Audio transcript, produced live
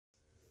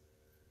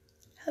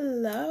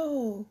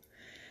Hello.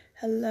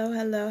 Hello,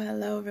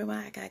 everyone.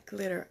 I got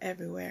glitter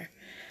everywhere.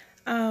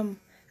 I'm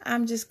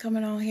just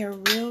coming on here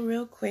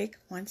real quick,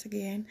 once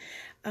again,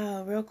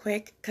 real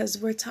quick, because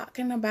we're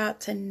talking about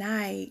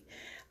tonight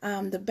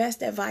the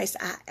best advice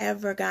I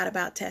ever got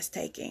about test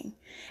taking.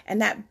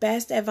 And that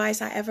best advice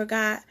I ever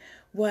got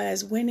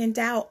was, when in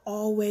doubt,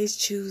 always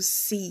choose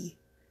C.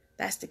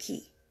 That's the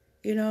key.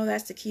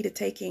 That's the key to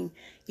taking,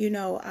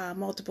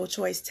 multiple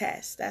choice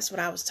tests. That's what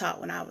I was taught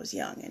when I was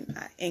young and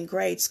in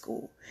grade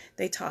school.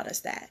 They taught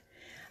us that.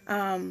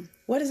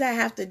 What does that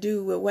have to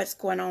do with what's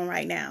going on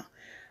right now?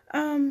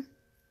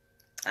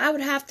 I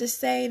would have to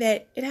say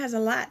that it has a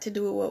lot to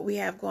do with what we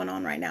have going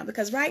on right now,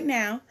 because right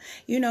now,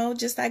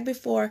 just like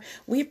before,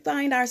 we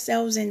find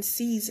ourselves in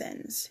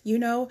seasons,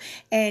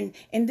 and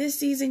in this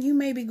season, you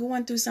may be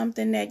going through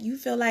something that you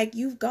feel like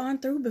you've gone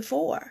through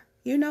before.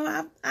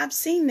 I've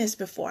seen this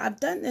before. I've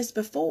done this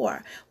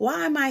before.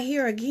 Why am I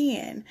here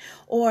again?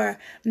 Or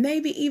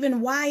maybe even,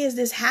 why is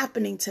this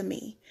happening to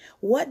me?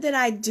 What did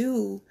I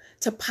do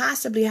to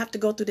possibly have to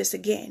go through this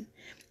again?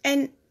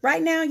 And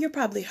right now, you're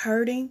probably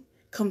hurting,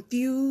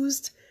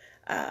 confused,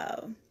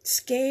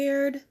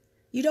 scared.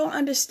 You don't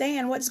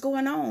understand what's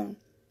going on.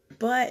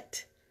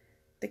 But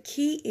the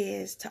key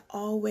is to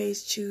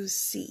always choose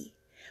C.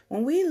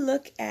 When we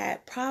look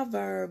at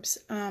Proverbs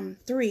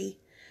 3,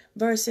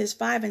 verses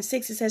 5 and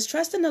 6, it says,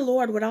 "Trust in the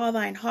Lord with all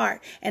thine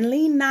heart, and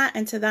lean not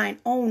unto thine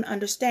own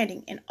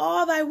understanding. In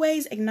all thy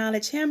ways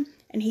acknowledge him,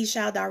 and he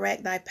shall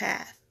direct thy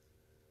path."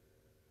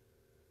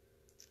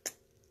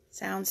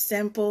 Sounds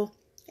simple.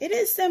 It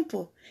is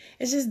simple.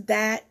 It's just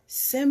that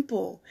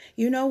simple.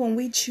 When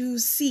we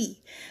choose C,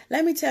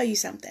 let me tell you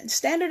something.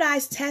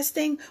 Standardized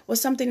testing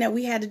was something that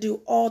we had to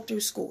do all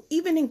through school.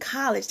 Even in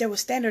college, there was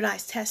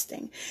standardized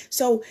testing.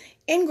 So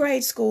in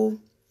grade school,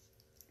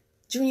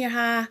 junior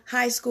high,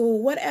 high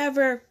school,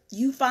 whatever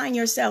you find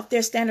yourself,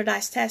 there's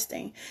standardized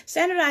testing.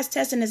 Standardized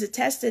testing is a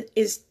test that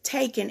is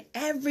taken.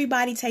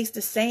 Everybody takes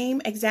the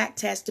same exact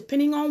test.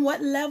 Depending on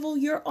what level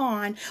you're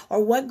on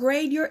or what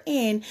grade you're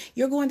in,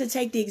 you're going to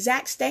take the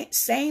exact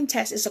same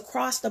test. It's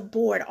across the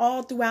board,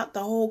 all throughout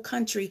the whole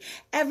country.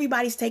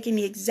 Everybody's taking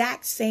the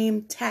exact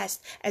same test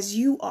as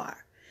you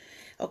are.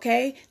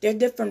 Okay, there are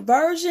different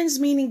versions,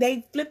 meaning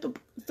they flip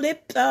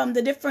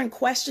the different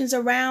questions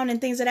around and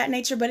things of that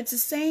nature, but it's the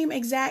same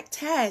exact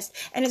test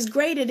and it's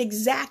graded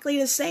exactly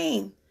the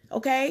same.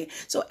 Okay,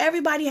 so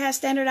everybody has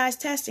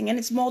standardized testing and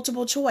it's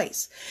multiple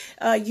choice.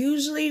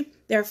 Usually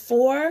there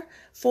are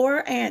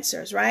four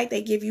answers, right?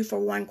 They give you for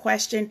one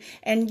question,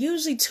 and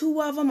usually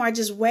two of them are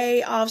just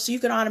way off, so you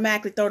can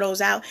automatically throw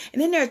those out.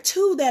 And then there are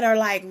two that are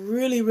like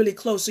really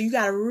close, so you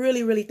got to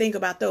really think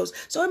about those.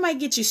 So it might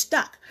get you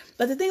stuck.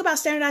 But the thing about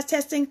standardized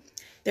testing,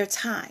 they're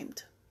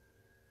timed.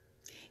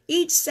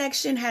 Each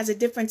section has a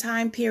different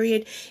time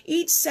period.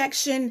 Each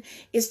section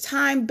is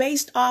timed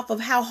based off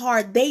of how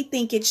hard they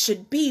think it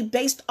should be,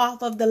 based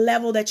off of the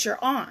level that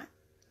you're on.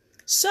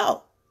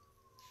 So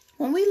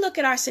when we look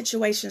at our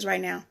situations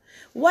right now,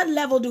 what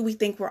level do we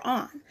think we're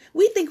on?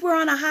 We think we're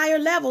on a higher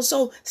level.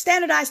 So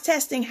standardized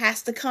testing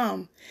has to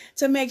come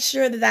to make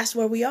sure that that's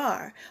where we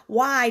are.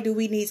 Why do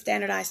we need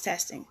standardized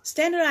testing?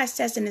 Standardized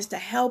testing is to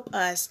help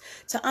us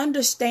to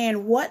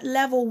understand what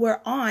level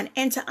we're on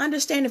and to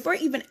understand if we're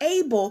even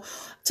able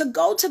to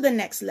go to the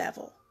next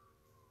level.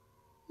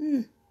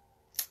 Let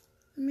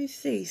me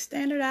see.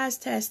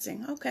 Standardized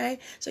testing. Okay.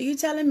 So you're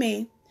telling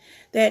me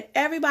that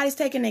everybody's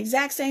taking the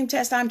exact same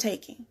test I'm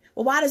taking.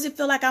 Well, why does it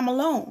feel like I'm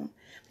alone?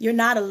 You're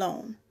not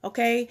alone,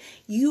 okay?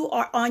 You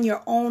are on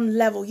your own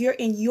level. You're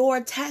in your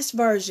test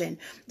version.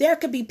 There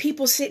could be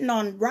people sitting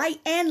on right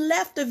and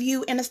left of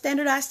you in a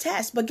standardized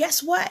test. But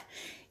guess what?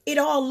 It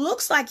all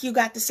looks like you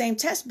got the same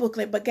test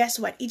booklet, but guess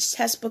what? Each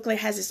test booklet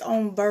has its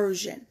own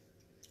version.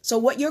 So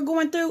what you're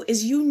going through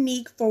is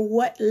unique for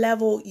what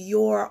level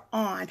you're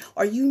on,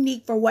 or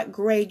unique for what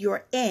grade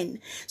you're in.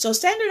 So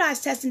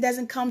standardized testing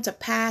doesn't come to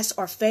pass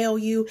or fail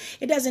you.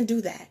 It doesn't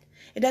do that.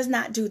 It does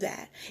not do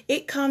that.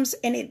 It comes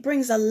and it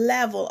brings a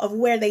level of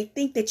where they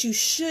think that you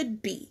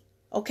should be.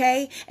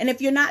 Okay. And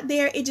if you're not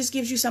there, it just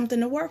gives you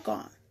something to work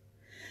on.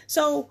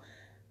 So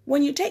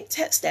when you take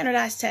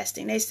standardized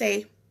testing, they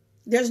say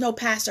there's no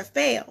pass or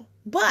fail,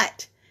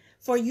 but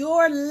for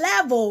your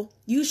level,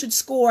 you should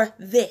score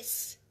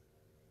this,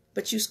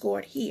 but you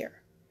scored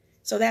here.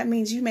 So that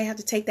means you may have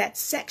to take that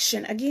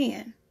section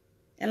again.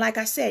 And like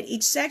I said,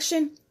 each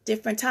section,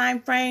 different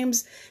time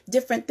frames,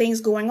 different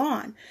things going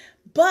on.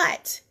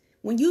 But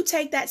when you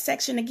take that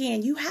section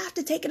again, you have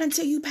to take it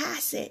until you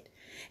pass it.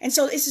 And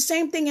so it's the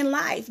same thing in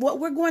life. What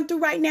we're going through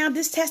right now,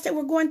 this test that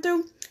we're going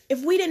through,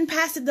 if we didn't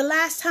pass it the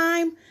last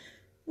time,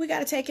 we got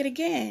to take it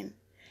again.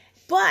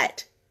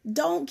 But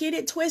don't get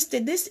it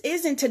twisted. This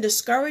isn't to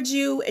discourage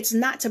you. It's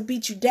not to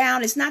beat you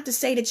down. It's not to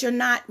say that you're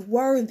not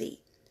worthy.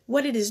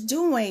 What it is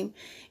doing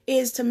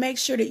is to make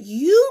sure that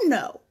you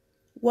know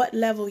what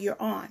level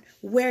you're on,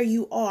 where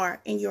you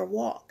are in your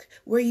walk,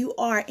 where you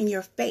are in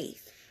your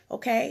faith.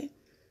 Okay?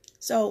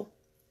 So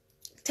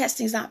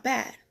testing's not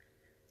bad.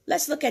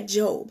 Let's look at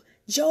Job.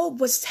 Job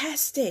was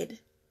tested.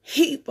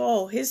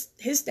 His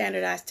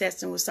standardized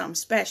testing was something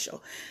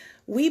special.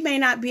 We may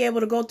not be able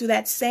to go through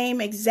that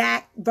same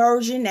exact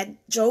version that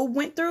Job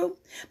went through,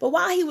 but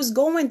while he was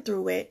going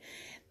through it,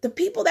 the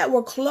people that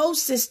were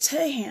closest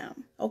to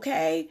him,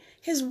 okay,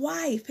 his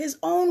wife, his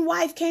own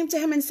wife came to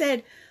him and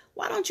said,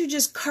 why don't you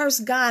just curse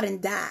God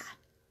and die?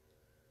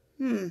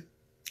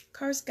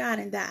 Curse God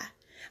and die.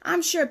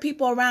 I'm sure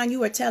people around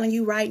you are telling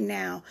you right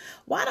now,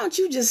 why don't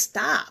you just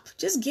stop?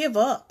 Just give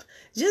up.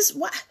 Just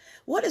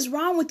what is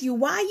wrong with you?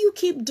 Why you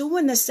keep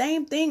doing the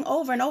same thing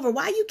over and over?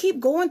 Why you keep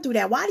going through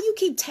that? Why do you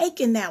keep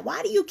taking that?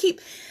 Why do you keep...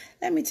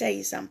 Let me tell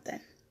you something.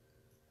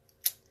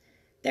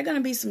 There are going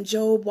to be some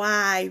Job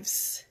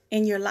wives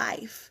in your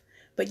life,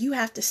 but you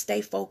have to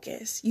stay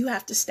focused. You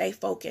have to stay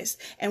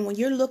focused. And when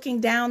you're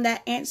looking down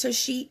that answer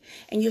sheet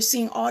and you're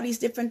seeing all these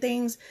different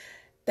things,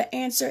 the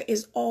answer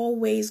is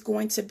always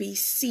going to be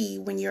C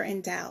when you're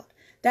in doubt.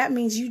 That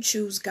means you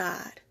choose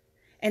God.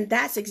 And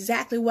that's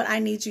exactly what I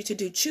need you to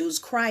do. Choose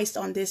Christ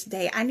on this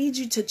day. I need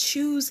you to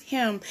choose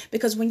him,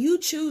 because when you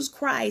choose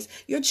Christ,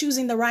 you're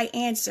choosing the right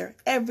answer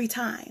every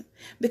time.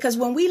 Because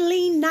when we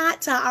lean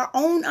not to our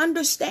own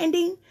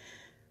understanding,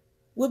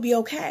 we'll be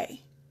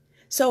okay.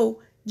 So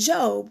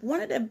Job,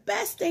 one of the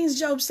best things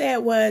Job said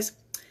was,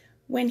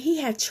 when he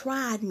had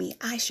tried me,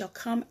 I shall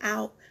come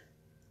out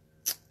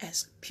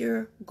as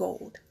pure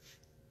gold.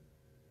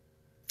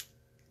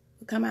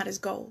 We'll come out as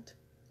gold.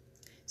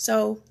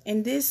 So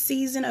in this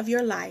season of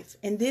your life,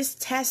 in this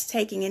test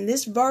taking, in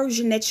this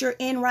version that you're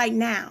in right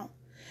now,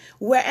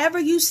 wherever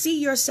you see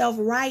yourself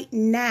right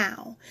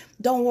now,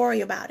 don't worry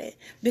about it,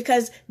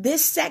 because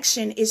this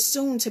section is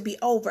soon to be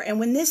over. And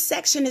when this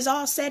section is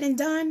all said and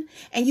done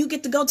and you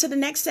get to go to the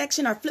next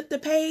section or flip the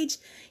page,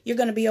 you're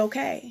going to be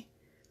okay,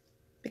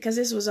 because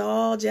this was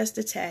all just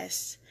a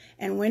test.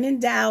 And when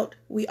in doubt,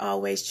 we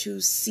always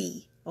choose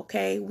C.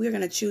 Okay, we're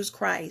going to choose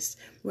Christ.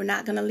 We're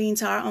not going to lean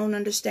to our own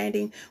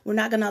understanding. We're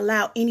not going to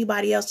allow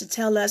anybody else to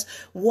tell us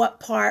what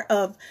part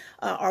of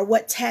or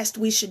what test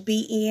we should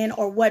be in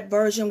or what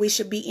version we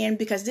should be in,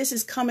 because this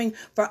is coming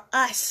for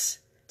us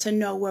to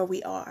know where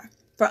we are,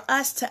 for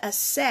us to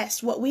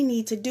assess what we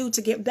need to do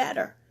to get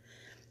better.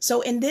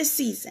 So in this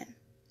season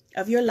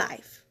of your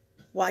life,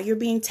 while you're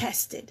being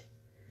tested,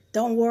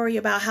 don't worry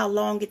about how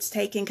long it's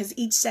taking, because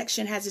each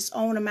section has its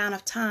own amount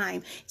of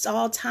time. It's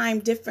all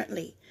timed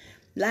differently.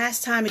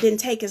 Last time it didn't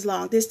take as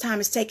long. This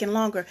time it's taking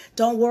longer.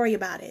 Don't worry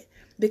about it,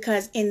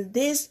 because in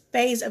this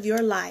phase of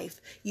your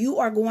life, you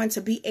are going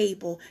to be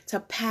able to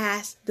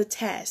pass the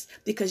test,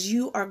 because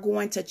you are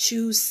going to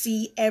choose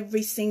C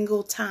every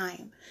single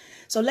time.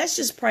 So let's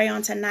just pray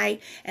on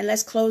tonight, and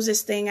let's close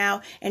this thing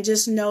out, and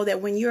just know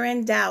that when you're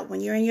in doubt, when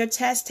you're in your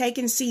test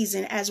taking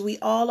season, as we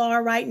all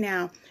are right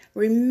now,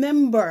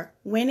 remember,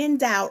 when in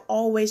doubt,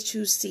 always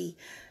choose C.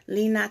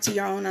 Lean not to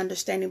your own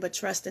understanding, but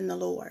trust in the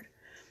Lord.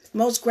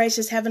 Most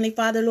gracious Heavenly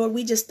Father, Lord,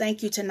 we just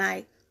thank you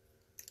tonight.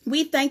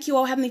 We thank you,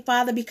 oh Heavenly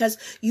Father, because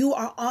you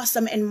are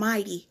awesome and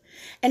mighty.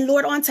 And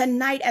Lord, on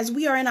tonight, as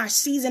we are in our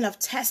season of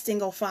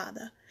testing, oh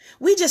Father,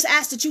 we just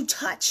ask that you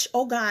touch,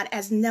 oh God,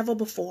 as never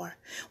before.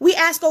 We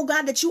ask, oh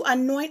God, that you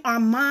anoint our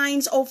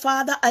minds, oh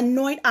Father,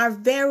 anoint our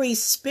very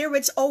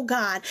spirits, oh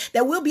God,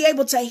 that we'll be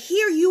able to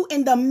hear you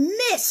in the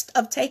midst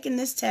of taking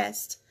this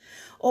test.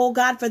 Oh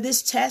God, for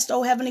this test,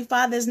 oh Heavenly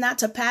Father, is not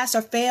to pass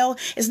or fail.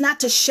 It's not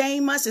to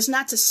shame us. It's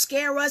not to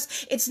scare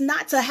us. It's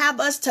not to have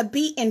us to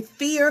be in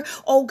fear,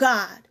 oh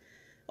God.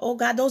 Oh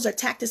God, those are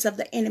tactics of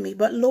the enemy.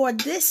 But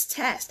Lord, this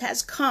test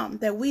has come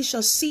that we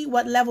shall see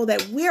what level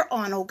that we're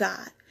on, oh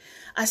God.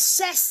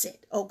 Assess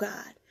it, oh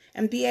God,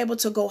 and be able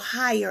to go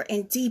higher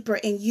and deeper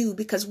in you,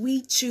 because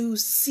we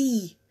choose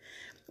C.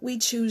 We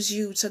choose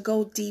you to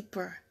go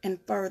deeper and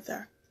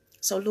further.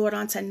 So, Lord,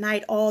 on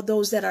tonight, all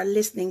those that are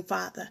listening,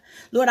 Father,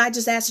 Lord, I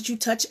just ask that you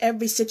touch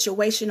every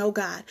situation, oh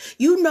God.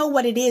 You know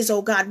what it is,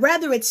 oh God,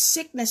 rather it's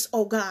sickness,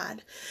 oh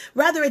God,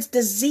 rather it's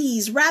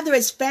disease, rather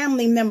it's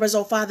family members,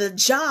 oh Father,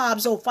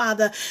 jobs, oh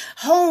Father,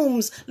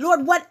 homes,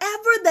 Lord,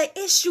 whatever the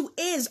issue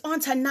is on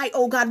tonight,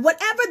 oh God,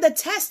 whatever the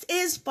test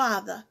is,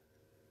 Father,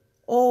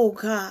 oh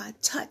God,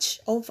 touch,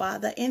 oh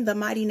Father, in the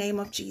mighty name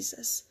of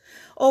Jesus.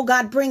 Oh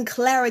God, bring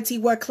clarity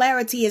where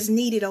clarity is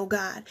needed, oh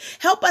God.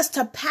 Help us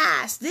to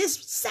pass this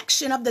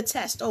section of the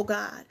test, oh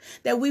God,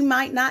 that we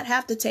might not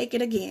have to take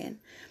it again.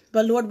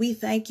 But Lord, we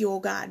thank you, oh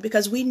God,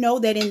 because we know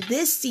that in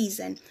this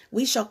season,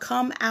 we shall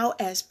come out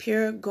as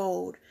pure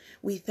gold.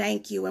 We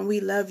thank you and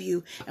we love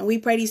you. And we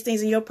pray these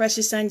things in your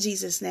precious Son,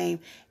 Jesus' name.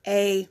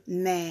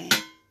 Amen.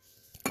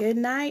 Good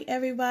night,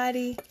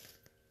 everybody.